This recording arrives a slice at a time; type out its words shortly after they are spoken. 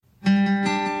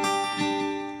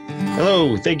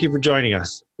Hello, thank you for joining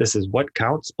us. This is What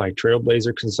Counts by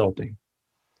Trailblazer Consulting.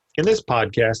 In this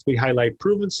podcast, we highlight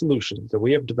proven solutions that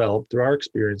we have developed through our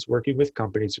experience working with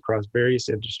companies across various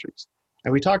industries,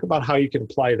 and we talk about how you can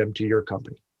apply them to your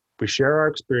company. We share our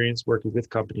experience working with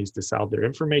companies to solve their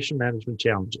information management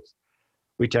challenges.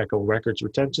 We tackle records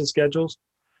retention schedules,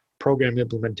 program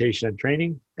implementation and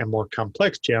training, and more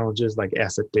complex challenges like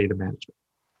asset data management.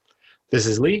 This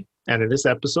is Lee, and in this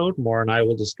episode, Maura and I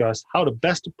will discuss how to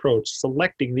best approach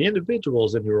selecting the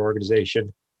individuals in your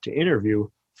organization to interview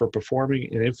for performing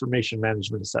an information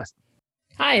management assessment.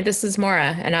 Hi, this is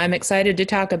Maura, and I'm excited to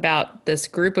talk about this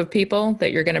group of people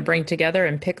that you're going to bring together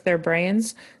and pick their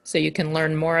brains so you can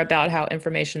learn more about how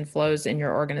information flows in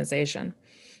your organization.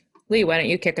 Lee, why don't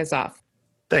you kick us off?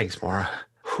 Thanks, Maura.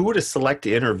 Who to select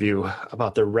to interview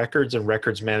about their records and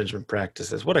records management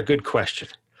practices? What a good question.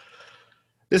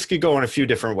 This could go in a few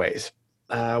different ways.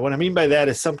 What I mean by that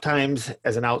is sometimes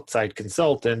as an outside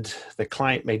consultant, the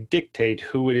client may dictate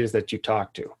who it is that you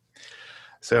talk to.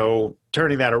 So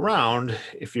turning that around,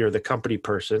 if you're the company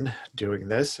person doing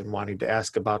this and wanting to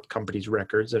ask about company's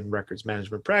records and records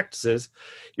management practices,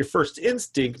 your first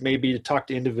instinct may be to talk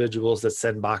to individuals that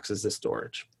send boxes of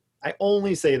storage. I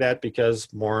only say that because,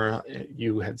 Maura,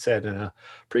 you had said in a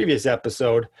previous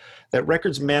episode that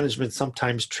records management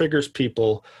sometimes triggers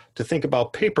people to think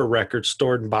about paper records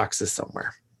stored in boxes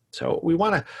somewhere. So we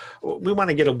want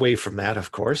to get away from that,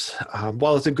 of course.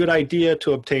 While it's a good idea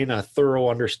to obtain a thorough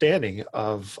understanding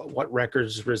of what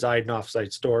records reside in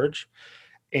offsite storage,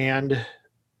 and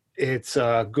it's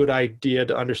a good idea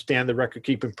to understand the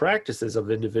record-keeping practices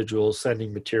of individuals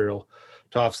sending material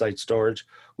to offsite storage,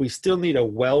 we still need a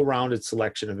well-rounded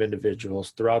selection of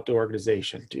individuals throughout the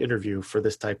organization to interview for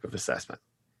this type of assessment.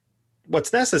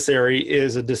 What's necessary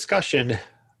is a discussion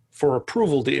for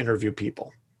approval to interview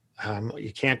people.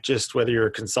 You can't just, whether you're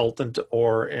a consultant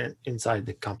or inside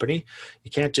the company, you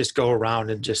can't just go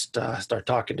around and just start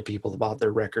talking to people about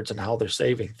their records and how they're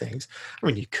saving things. I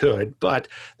mean, you could, but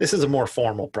this is a more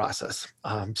formal process.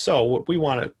 So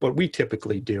what we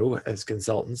typically do as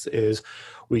consultants is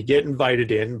we get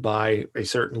invited in by a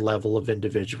certain level of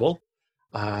individual.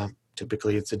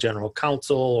 Typically, it's a general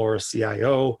counsel or a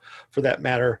CIO for that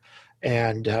matter.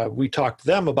 And we talk to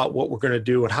them about what we're going to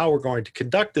do and how we're going to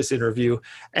conduct this interview.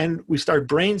 And we start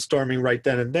brainstorming right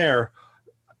then and there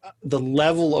the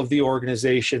level of the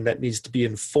organization that needs to be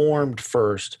informed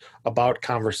first about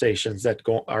conversations that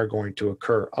are going to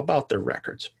occur about their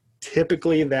records.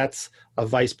 Typically, that's a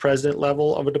vice president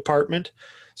level of a department.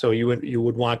 So you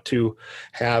would want to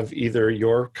have either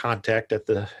your contact at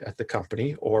the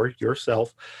company or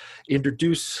yourself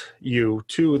introduce you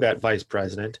to that vice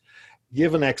president,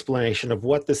 give an explanation of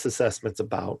what this assessment's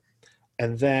about,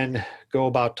 and then go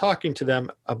about talking to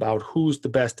them about who's the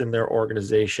best in their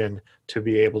organization to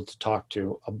be able to talk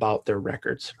to about their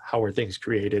records. How are things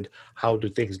created? How do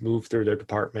things move through their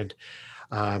department?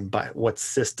 By what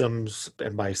systems,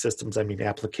 and by systems I mean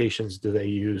applications, do they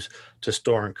use to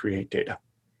store and create data?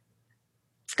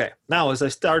 Okay, now as I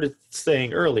started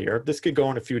saying earlier, this could go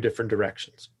in a few different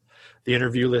directions. The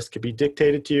interview list could be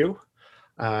dictated to you.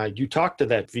 You talk to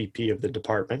that VP of the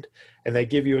department, and they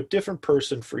give you a different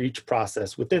person for each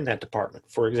process within that department.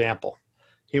 For example,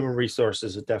 human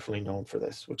resources is definitely known for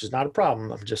this, which is not a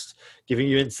problem. I'm just giving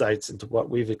you insights into what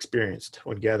we've experienced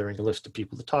when gathering a list of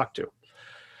people to talk to.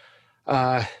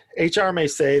 HR may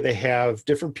say they have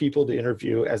different people to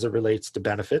interview as it relates to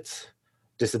benefits,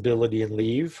 disability and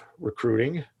leave,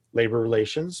 recruiting, labor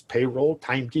relations, payroll,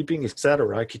 timekeeping,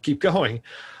 etc. I could keep going.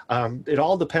 It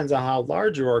all depends on how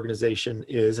large your organization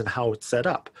is and how it's set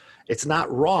up. It's not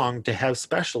wrong to have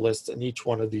specialists in each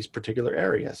one of these particular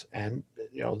areas. And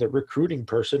the recruiting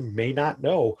person may not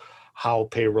know how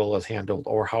payroll is handled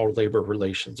or how labor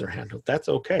relations are handled. That's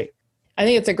okay. I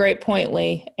think it's a great point,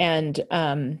 Lee. And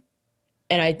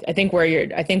I think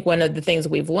I think one of the things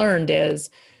we've learned is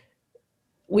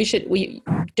we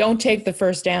don't take the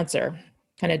first answer.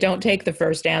 Kind of don't take the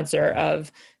first answer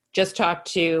of just talk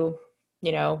to,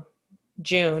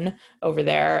 June over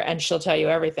there and she'll tell you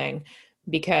everything,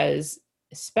 because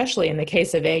especially in the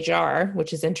case of HR,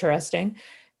 which is interesting,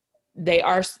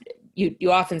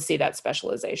 you often see that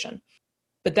specialization,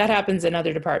 but that happens in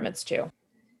other departments too.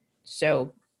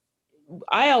 So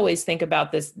I always think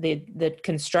about the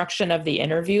construction of the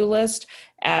interview list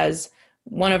as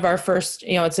one of our first,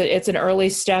 it's an early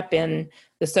step in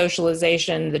the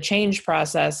socialization, the change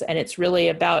process, and it's really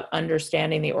about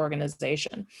understanding the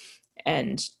organization.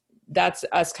 And that's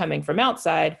us coming from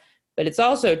outside, but it's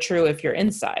also true if you're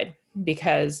inside,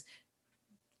 because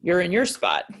you're in your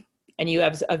spot and you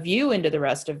have a view into the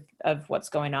rest of what's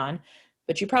going on.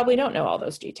 but you probably don't know all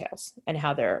those details and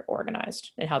how they're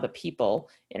organized and how the people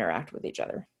interact with each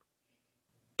other.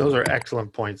 Those are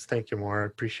excellent points. Thank you, Maura. I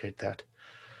appreciate that.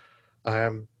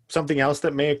 Something else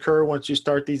that may occur once you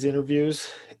start these interviews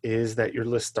is that your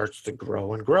list starts to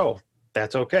grow and grow.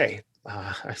 That's okay.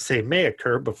 I say may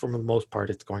occur, but for the most part,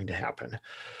 it's going to happen.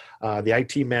 The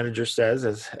IT manager says,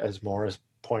 as Maura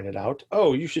pointed out,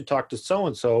 oh, you should talk to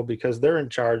so-and-so because they're in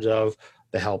charge of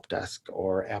the help desk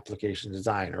or application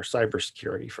design or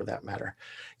cybersecurity for that matter.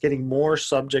 Getting more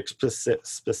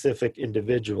subject-specific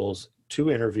individuals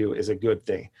to interview is a good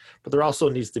thing, but there also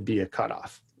needs to be a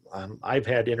cutoff. I've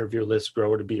had interview lists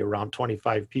grow to be around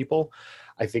 25 people.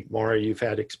 I think, Maura, you've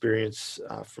had experience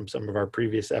from some of our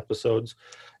previous episodes.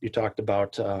 You talked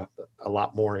about a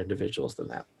lot more individuals than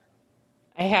that.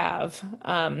 I have.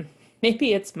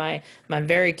 Maybe it's my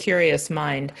very curious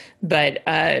mind, but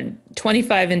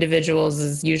 25 individuals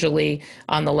is usually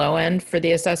on the low end for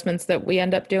the assessments that I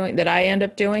end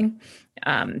up doing.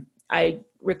 I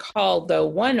recall, though,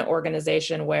 one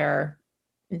organization where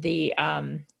the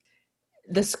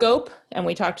scope, and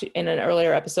we talked in an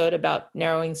earlier episode about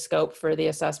narrowing scope for the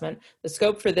assessment. The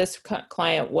scope for this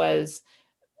client was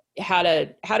how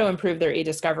to improve their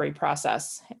e-discovery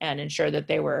process and ensure that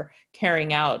they were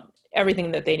carrying out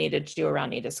everything that they needed to do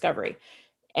around e-discovery.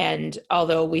 And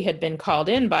although we had been called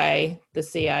in by the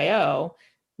CIO,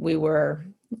 we were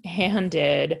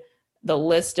handed the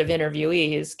list of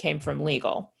interviewees came from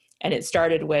legal. And it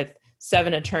started with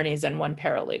 7 attorneys and 1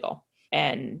 paralegal.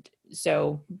 And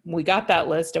so we got that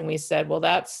list and we said, well,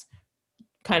 that's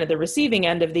kind of the receiving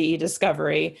end of the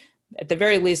e-discovery. At the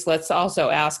very least, let's also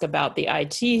ask about the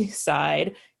IT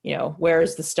side. Where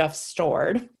is the stuff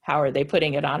stored? How are they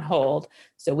putting it on hold?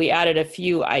 So we added a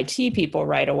few IT people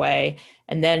right away.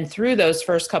 And then through those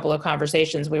first couple of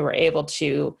conversations, we were able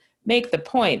to make the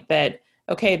point that,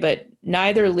 okay, but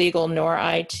neither legal nor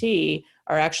IT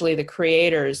are actually the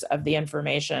creators of the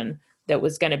information that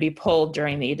was going to be pulled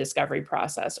during the e-discovery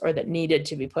process or that needed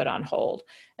to be put on hold.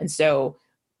 And so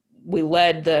we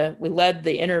led the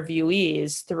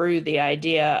interviewees through the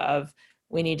idea of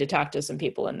we need to talk to some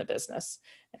people in the business.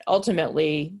 And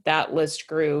ultimately, that list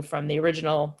grew from the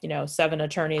original, 7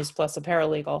 attorneys plus a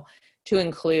paralegal to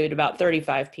include about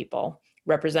 35 people,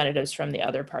 representatives from the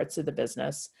other parts of the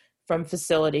business, from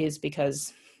facilities,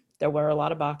 because there were a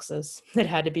lot of boxes that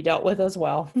had to be dealt with as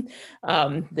well.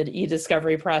 The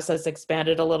e-discovery process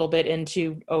expanded a little bit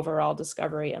into overall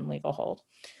discovery and legal hold.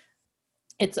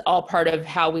 It's all part of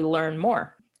how we learn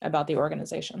more about the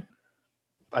organization.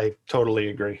 I totally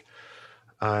agree.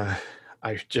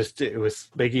 It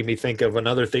was making me think of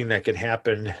another thing that can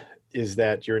happen is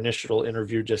that your initial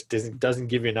interview just doesn't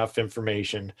give you enough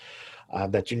information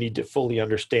that you need to fully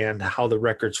understand how the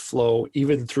records flow,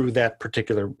 even through that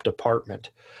particular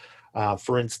department.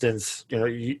 For instance,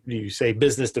 you say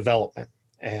business development,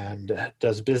 and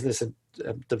does business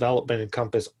development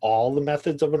encompass all the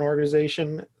methods of an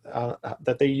organization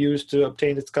that they use to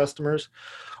obtain its customers?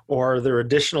 Or are there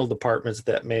additional departments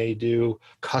that may do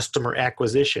customer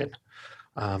acquisition?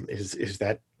 Is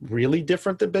that really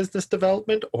different than business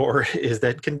development, or is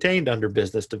that contained under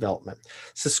business development?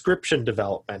 Subscription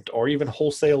development, or even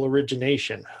wholesale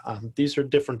origination. These are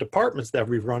different departments that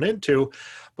we've run into,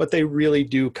 but they really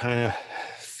do kind of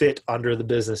fit under the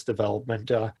business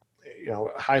development,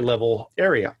 high level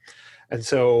area. And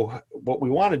so what we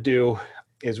want to do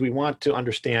is we want to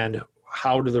understand,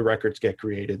 how do the records get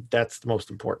created? That's the most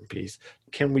important piece.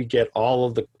 Can we get all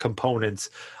of the components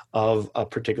of a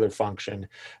particular function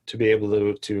to be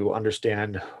able to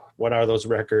understand what are those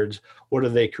records? What do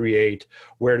they create?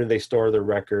 Where do they store their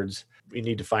records? We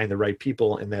need to find the right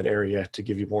people in that area to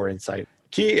give you more insight.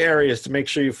 Key areas to make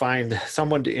sure you find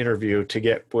someone to interview to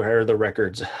get where the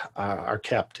records are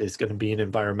kept is going to be an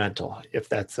environmental, if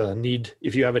that's a need,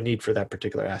 if you have a need for that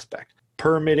particular aspect.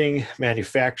 Permitting,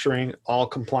 manufacturing, all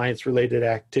compliance-related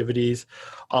activities,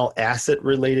 all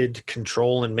asset-related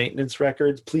control and maintenance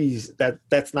records. Please,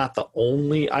 that's not the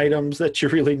only items that you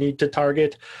really need to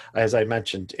target. As I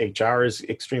mentioned, HR is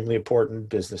extremely important.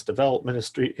 Business development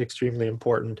is extremely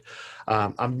important.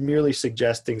 I'm merely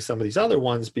suggesting some of these other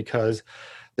ones because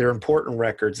they're important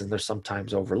records and they're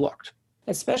sometimes overlooked.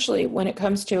 Especially when it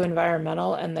comes to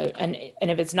environmental and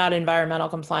if it's not environmental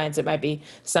compliance, it might be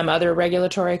some other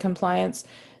regulatory compliance.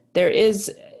 There's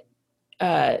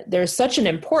such an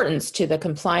importance to the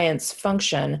compliance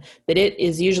function that it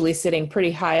is usually sitting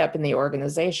pretty high up in the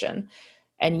organization.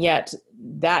 And yet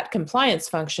that compliance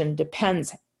function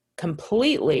depends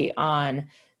completely on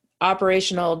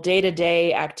operational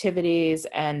day-to-day activities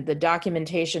and the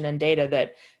documentation and data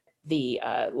that the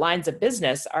lines of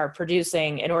business are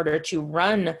producing in order to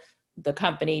run the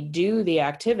company do the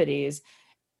activities,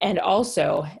 and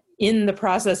also in the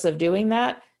process of doing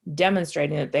that,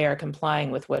 demonstrating that they are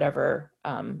complying with whatever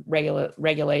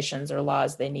regulations or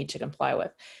laws they need to comply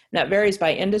with. And that varies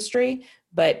by industry,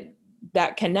 but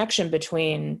that connection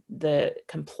between the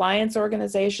compliance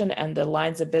organization and the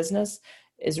lines of business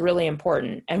is really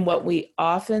important. And what we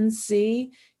often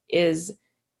see is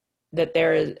that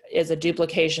there is a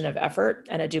duplication of effort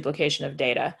and a duplication of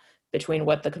data between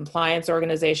what the compliance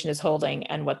organization is holding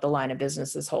and what the line of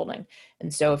business is holding.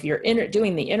 And so if you're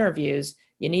doing the interviews,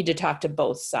 you need to talk to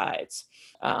both sides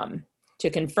to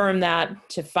confirm that,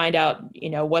 to find out,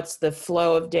 what's the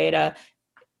flow of data.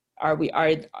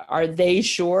 Are they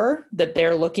sure that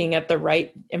they're looking at the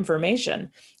right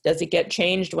information? Does it get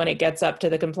changed when it gets up to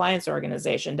the compliance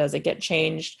organization? Does it get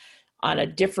changed on a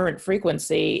different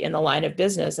frequency in the line of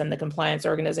business, and the compliance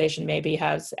organization maybe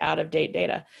has out-of-date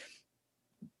data?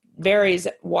 Varies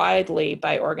widely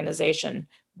by organization,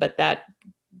 but that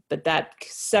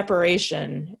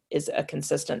separation is a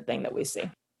consistent thing that we see.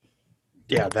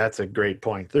 Yeah, that's a great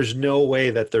point. There's no way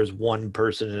that there's one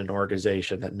person in an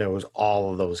organization that knows all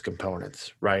of those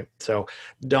components, right? So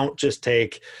don't just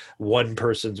take one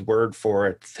person's word for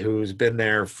it who's been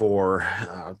there for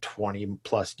 20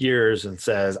 plus years and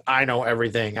says, I know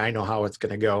everything. I know how it's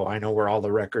going to go. I know where all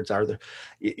the records are.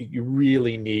 You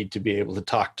really need to be able to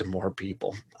talk to more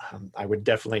people. I would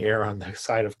definitely err on the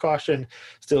side of caution.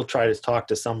 Still try to talk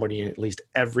to somebody in at least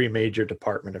every major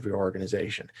department of your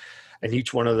organization. And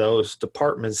each one of those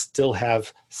departments still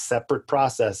have separate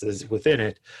processes within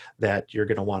it that you're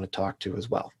going to want to talk to as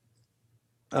well.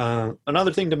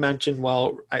 Another thing to mention,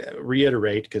 I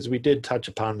reiterate, because we did touch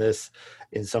upon this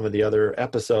in some of the other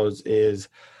episodes, is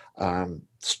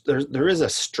there is a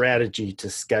strategy to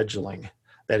scheduling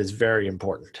that is very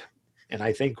important. And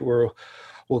I think we'll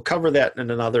cover that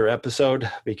in another episode,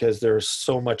 because there's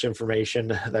so much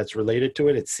information that's related to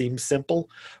it. It seems simple,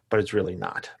 but it's really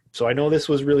not. So I know this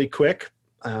was really quick,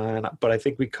 but I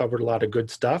think we covered a lot of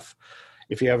good stuff.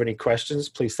 If you have any questions,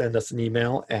 please send us an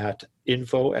email at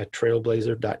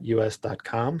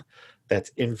info@trailblazer.us.com.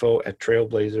 That's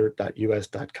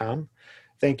info@trailblazer.us.com.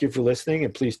 Thank you for listening,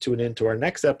 and please tune in to our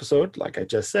next episode, like I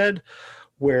just said,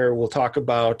 where we'll talk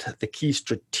about the key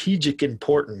strategic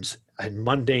importance and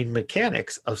mundane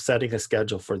mechanics of setting a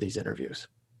schedule for these interviews.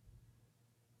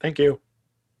 Thank you.